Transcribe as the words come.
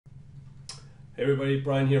Hey everybody,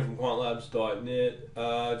 Brian here from quantlabs.net.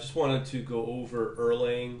 Just wanted to go over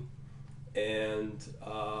Erlang and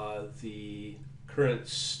the current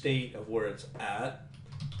state of where it's at.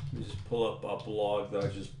 Let me just pull up a blog that I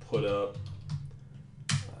just put up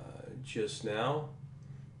just now.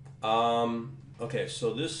 Okay,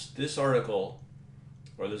 so this article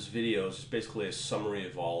or this video is basically a summary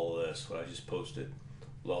of all of this, what I just posted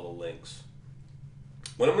with all the links.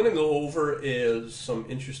 What I'm going to go over is some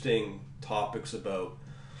interesting topics about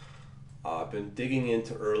I've been digging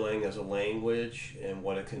into Erlang as a language and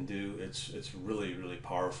what it can do. It's really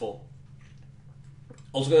powerful.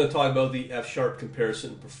 Also going to talk about the FSharp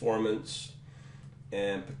comparison performance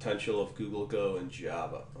and potential of Google Go and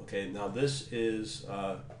Java. Okay, now this is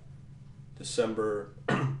December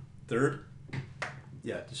 3rd.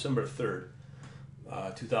 Yeah, December 3rd.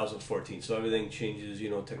 2014. So everything changes,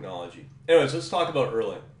 technology. Anyways, let's talk about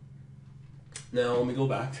Erlang. Now, let me go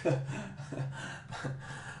back.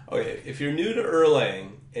 Okay, if you're new to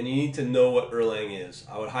Erlang and you need to know what Erlang is,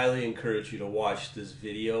 I would highly encourage you to watch this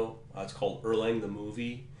video. It's called Erlang the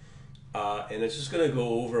Movie. And it's just going to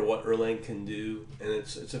go over what Erlang can do. And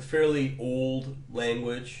it's a fairly old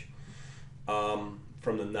language from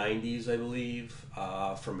the 90s, I believe,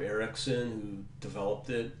 from Ericsson, who developed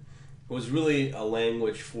it. It was really a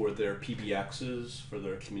language for their PBXs, for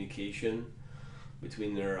their communication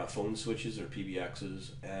between their phone switches or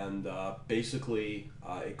PBXs, and basically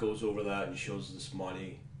it goes over that and shows this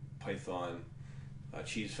Monty Python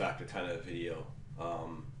cheese factor kind of video.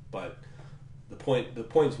 But the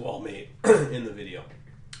point's well made in the video.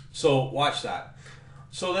 So watch that.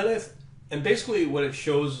 So then and basically what it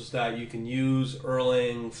shows is that you can use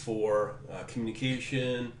Erlang for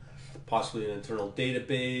communication, possibly an internal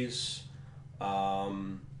database,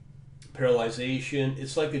 parallelization.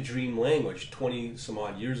 It's like a dream language 20 some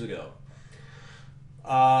odd years ago.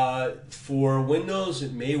 For Windows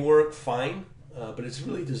it may work fine, but it's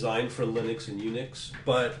really designed for Linux and Unix.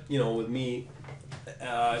 But with me,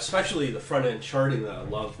 especially the front end charting that I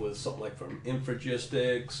love with something like from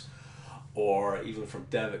Infragistics or even from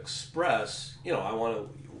Dev Express, I want to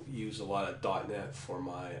use a lot of .NET for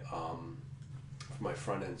my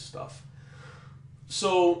front end stuff.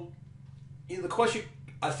 So the question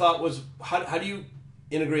I thought was, how do you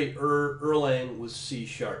integrate Erlang with C#?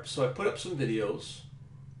 So I put up some videos.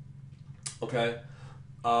 Okay,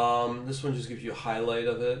 this one just gives you a highlight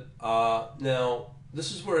of it. Now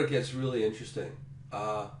this is where it gets really interesting.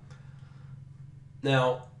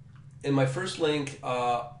 Now in my first link,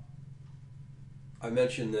 I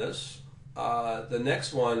mentioned this. The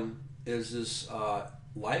next one is this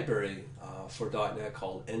library for .NET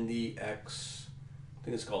called NDX. I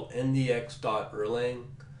think it's called ndx.erlang.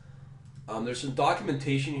 There's some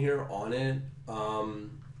documentation here on it,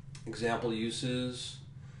 example uses,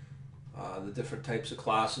 the different types of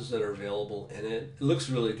classes that are available in it. It looks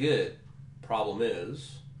really good. Problem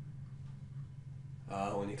is,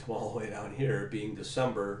 when you come all the way down here, being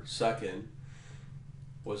December 2nd,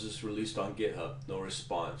 was this released on GitHub? No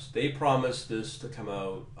response. They promised this to come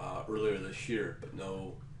out earlier this year,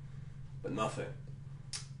 but nothing.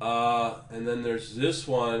 And then there's this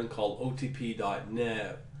one called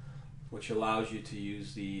OTP.net, which allows you to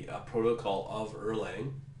use the protocol of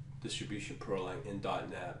Erlang, distribution for Erlang in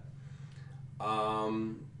 .NET.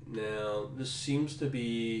 Now this seems to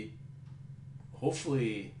be,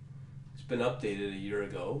 hopefully it's been updated a year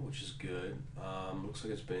ago, which is good. Looks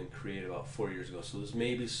like it's been created about 4 years ago, so this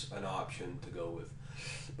may be an option to go with.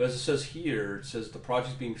 But as it says here, it says the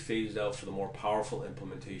project is being phased out for the more powerful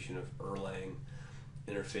implementation of Erlang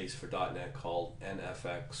interface for .NET called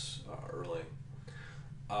NFX Erlang.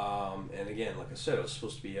 And again, like I said, it was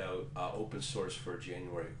supposed to be out open source for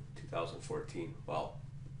January 2014. Well,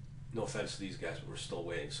 no offense to these guys, but we're still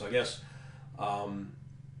waiting. So I guess, from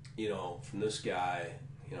this guy,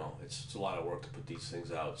 it's a lot of work to put these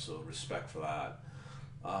things out, so respect for that.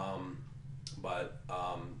 But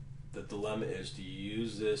the dilemma is, do you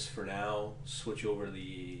use this for now, switch over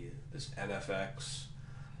to this NFX,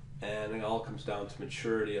 and it all comes down to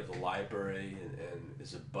maturity of the library and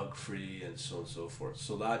is it bug free and so on and so forth.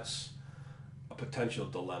 So that's a potential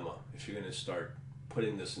dilemma if you're going to start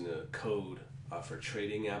putting this into code for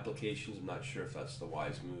trading applications. I'm not sure if that's the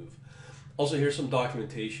wise move. Also, here's some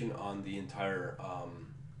documentation on the entire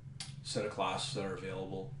set of classes that are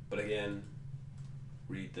available. But again,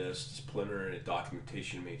 read this. This preliminary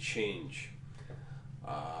documentation may change.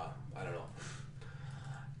 I don't know.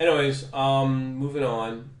 Anyways, moving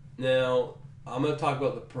on. Now, I'm going to talk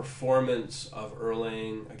about the performance of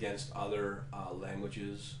Erlang against other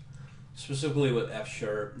languages, specifically with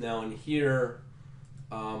FSharp. Now, in here,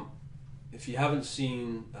 if you haven't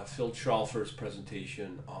seen Phil Chalfer's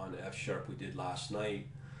presentation on F# we did last night,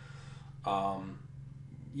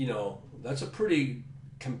 you know, that's a pretty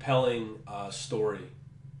compelling story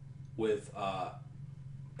with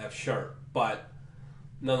F#, but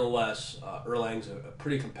nonetheless, Erlang's a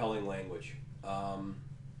pretty compelling language.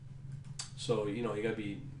 So, you know, you gotta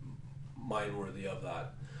be mind-worthy of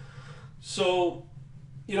that. So,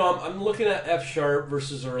 you know, I'm looking at F#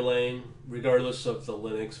 versus Erlang, regardless of the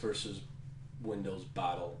Linux versus Windows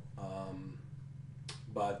battle.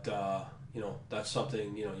 You know, that's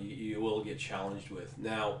something, you know, you will get challenged with.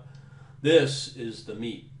 Now, this is the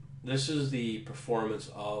meat. This is the performance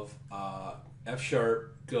of F#,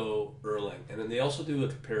 Go, Erlang. And then they also do a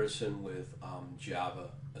comparison with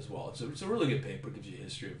Java as well. It's a really good paper. It gives you a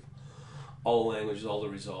history of all the languages, all the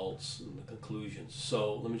results, and the conclusions.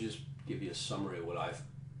 So let me just give you a summary of what I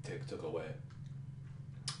took away.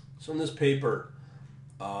 So in this paper,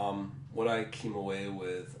 what I came away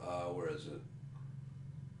with, where is it?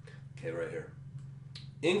 Okay, right here.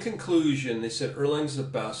 In conclusion, they said Erlang's the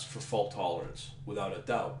best for fault tolerance, without a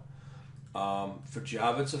doubt. For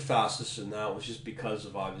Java, it's the fastest, and that was just because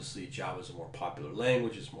of, obviously, Java's a more popular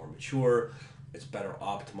language, it's more mature, it's better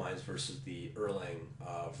optimized versus the Erlang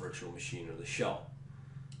virtual machine or the shell.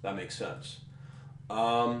 That makes sense.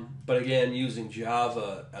 But again, using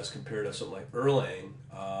Java as compared to something like Erlang,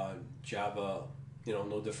 Java, you know,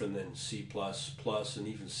 no different than C++ and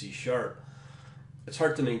even C#, it's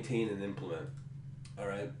hard to maintain and implement. All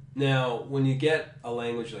right. Now, when you get a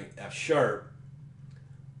language like F#,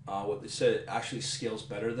 what they said, it actually scales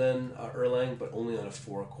better than Erlang, but only on a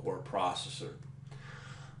 4-core processor.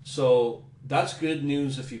 So that's good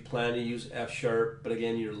news if you plan to use F#, but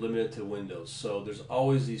again, you're limited to Windows. So there's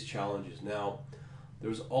always these challenges. Now,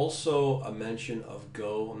 there's also a mention of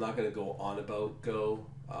Go. I'm not going to go on about Go,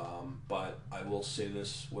 but I will say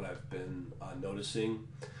this, what I've been noticing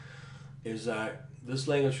is that this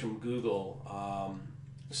language from Google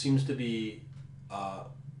seems to be,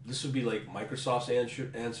 this would be like Microsoft's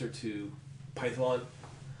answer to Python,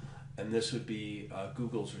 and this would be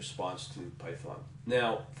Google's response to Python.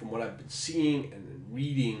 Now, from what I've been seeing and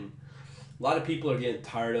reading, a lot of people are getting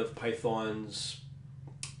tired of Python's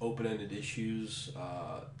open-ended issues.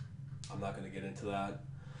 I'm not going to get into that.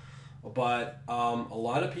 But a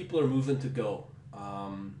lot of people are moving to Go,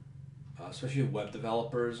 especially web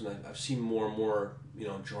developers, and I've seen more and more, you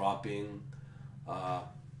know, dropping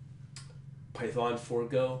Python for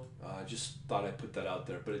Go. I just thought I'd put that out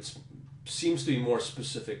there, but it seems to be more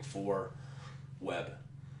specific for web.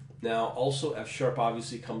 Now, also F#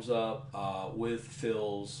 obviously comes up with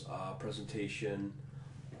Phil's presentation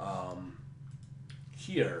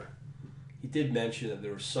here. He did mention that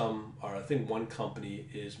there were some, or I think one company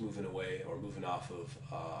is moving away or moving off of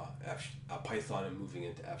Python and moving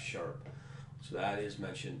into F#. So that is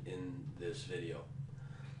mentioned in this video.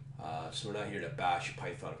 So we're not here to bash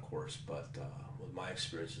Python, of course, but with my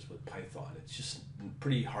experiences with Python, it's just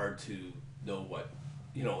pretty hard to know what,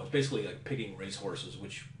 you know, it's basically like picking racehorses,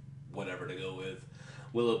 whatever to go with.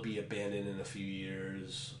 Will it be abandoned in a few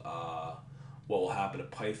years? What will happen to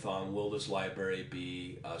Python? Will this library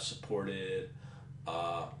be supported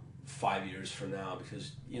 5 years from now?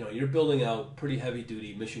 Because, you know, you're building out pretty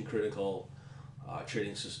heavy-duty, mission-critical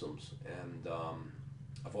trading systems, and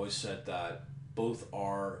I've always said that both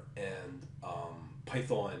R and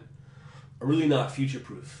Python are really not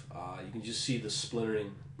future-proof. You can just see the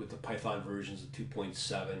splintering with the Python versions of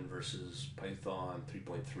 2.7 versus Python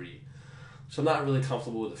 3.3. So I'm not really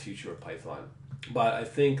comfortable with the future of Python. But I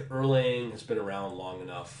think Erlang has been around long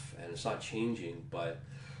enough, and it's not changing, but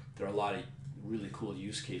there are a lot of really cool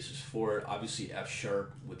use cases for it. Obviously, F#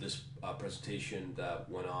 with this presentation that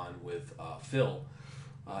went on with Phil,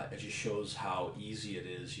 it just shows how easy it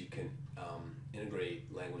is. You can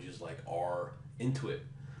integrate languages like R into it.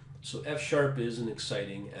 So F# is an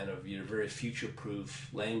exciting and a very future-proof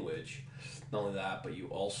language. Not only that, but you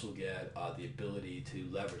also get the ability to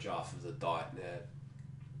leverage off of the .NET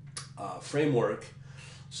framework.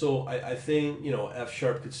 So I think, you know, F#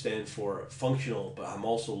 could stand for functional, but I'm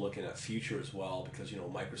also looking at future as well, because, you know,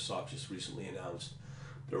 Microsoft just recently announced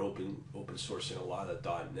they're open sourcing a lot of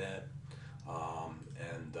 .NET,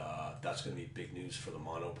 and that's going to be big news for the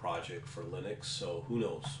Mono project for Linux. So who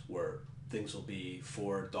knows where things will be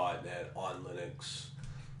for .NET on Linux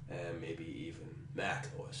and maybe even Mac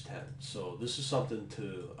OS 10. So this is something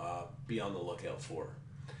to be on the lookout for.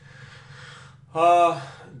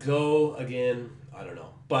 Go, again, I don't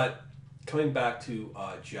know. But coming back to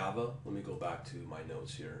Java, let me go back to my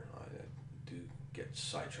notes here. I do get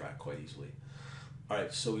sidetracked quite easily. All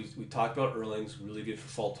right, so we talked about Erlang's really good for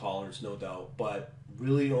fault tolerance, no doubt. But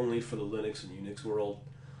really only for the Linux and Unix world.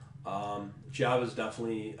 Java is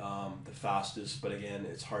definitely the fastest, but again,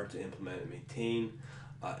 it's hard to implement and maintain.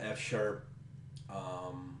 FSharp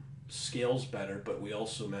scales better, but we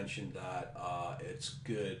also mentioned that it's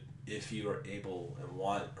good if you are able and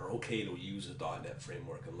want or okay to use a .NET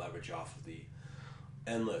framework and leverage off of the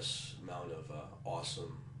endless amount of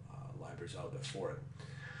awesome libraries out there for it.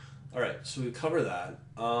 All right, so we cover that.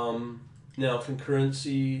 Now,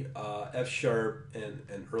 concurrency, FSharp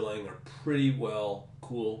and Erlang are pretty well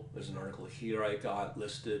cool. There's an article here I got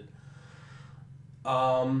listed.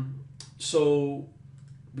 So,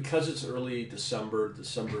 because it's early December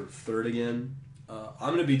 3rd again, I'm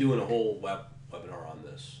going to be doing a whole webinar on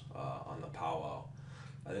this, on the powwow.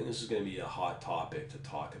 I think this is going to be a hot topic to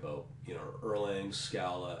talk about, you know, Erlang,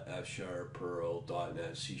 Scala, F#, Perl,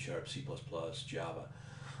 .NET, C#, C++, Java.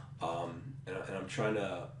 And I'm trying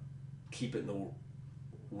to keep it in the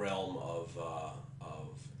realm of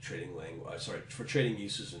trading language. For trading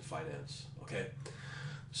uses in finance. Okay,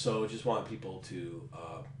 so just want people to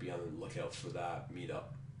be on the lookout for that meetup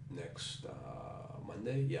next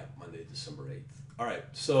Monday. Yeah, Monday, December 8th. All right,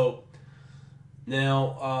 so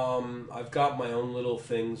now I've got my own little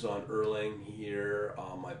things on Erlang here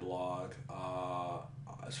on my blog.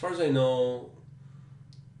 As far as I know,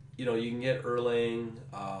 you know, you can get Erlang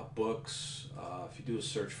books if you do a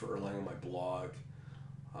search for Erlang on my blog.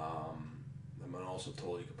 I'm also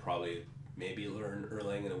told you could probably maybe learn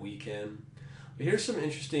Erlang in a weekend. But here's some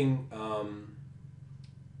interesting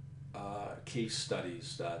case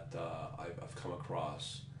studies that I've come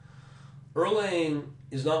across. Erlang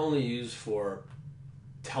is not only used for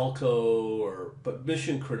telco but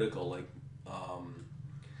mission critical, like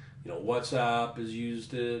you know, WhatsApp has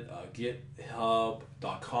used it,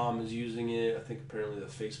 GitHub.com is using it. I think apparently the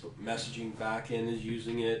Facebook messaging backend is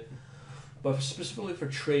using it. But specifically for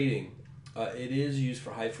trading, it is used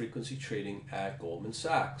for high frequency trading at Goldman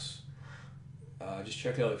Sachs. Just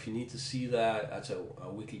check out if you need to see that. That's a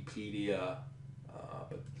Wikipedia,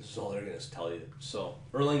 but this is all they're going to tell you. So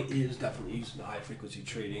Erlang is definitely used in the high frequency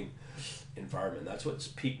trading environment. That's what's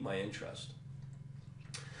piqued my interest.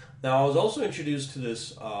 Now, I was also introduced to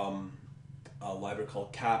this library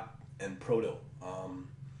called Cap and Proto.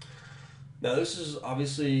 Now, this is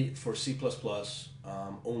obviously for C++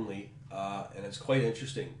 only, and it's quite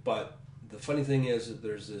interesting. But the funny thing is that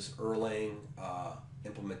there's this Erlang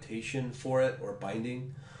implementation for it, or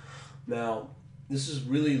binding. Now, this is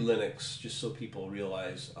really Linux, just so people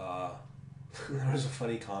realize. There was a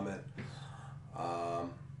funny comment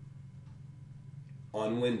on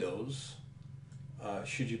Windows.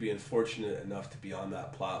 Should you be unfortunate enough to be on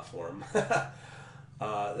that platform,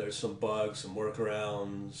 there's some bugs, some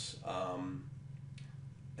workarounds,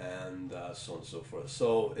 and so on and so forth.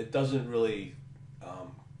 So it doesn't really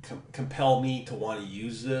compel me to want to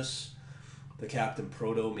use this. The Captain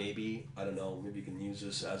Proto, maybe, I don't know, maybe you can use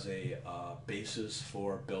this as a basis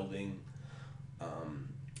for building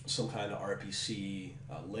some kind of RPC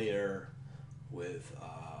layer with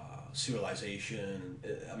serialization.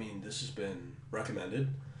 I mean, this has been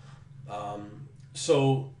recommended.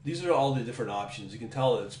 So these are all the different options. You can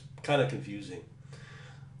tell it's kind of confusing.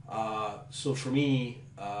 So for me,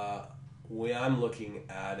 the way I'm looking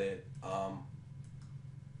at it,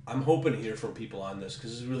 I'm hoping to hear from people on this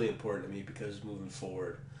because it's really important to me, because moving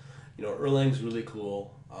forward, you know, Erlang's really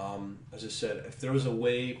cool. As I said, if there was a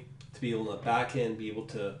way to be able to back end, be able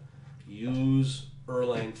to use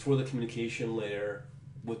Erlang for the communication layer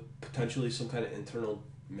with potentially some kind of internal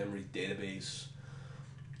memory database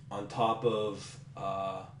on top of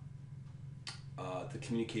the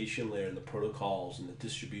communication layer and the protocols and the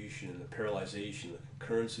distribution and the parallelization, the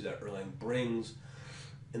concurrency that Erlang brings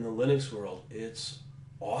in the Linux world, it's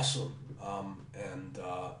awesome. And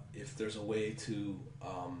if there's a way to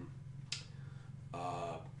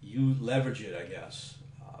you leverage it, I guess,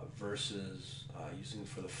 versus using it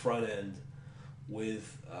for the front end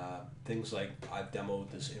with things like I've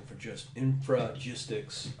demoed this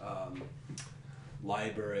infragistics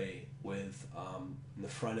library with in the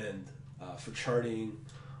front end for charting,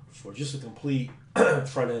 for just a complete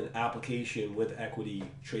front end application with equity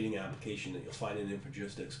trading application that you'll find in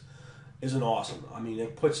infragistics, isn't awesome. I mean,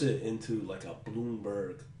 it puts it into like a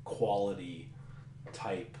Bloomberg quality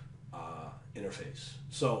type interface.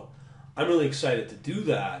 So I'm really excited to do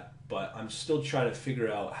that, but I'm still trying to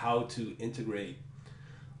figure out how to integrate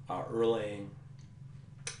Erlang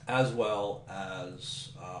as well as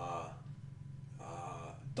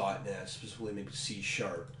 .NET, specifically maybe C#,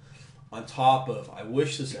 on top of, I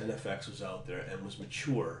wish this NFX was out there and was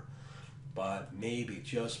mature, but maybe,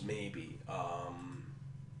 just maybe,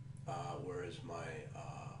 where is my,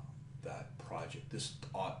 that project, this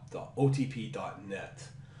the OTP.net.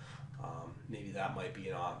 Maybe that might be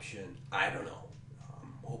an option. I don't know.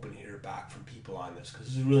 I'm hoping to hear back from people on this because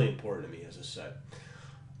this is really important to me, as I said.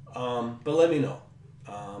 But let me know.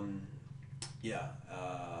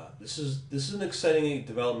 This is an exciting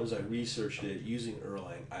development as I researched it using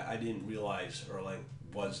Erlang. I didn't realize Erlang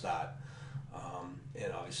was that.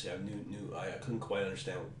 And obviously I couldn't quite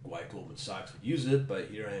understand why Goldman Sachs would use it, but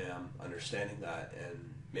here I am understanding that and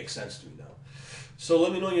it makes sense to me now. So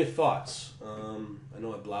let me know your thoughts. I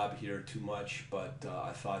know I blab here too much, but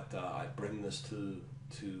I thought I'd bring this to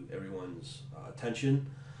everyone's attention,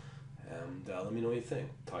 and let me know what you think.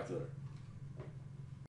 Talk to you later.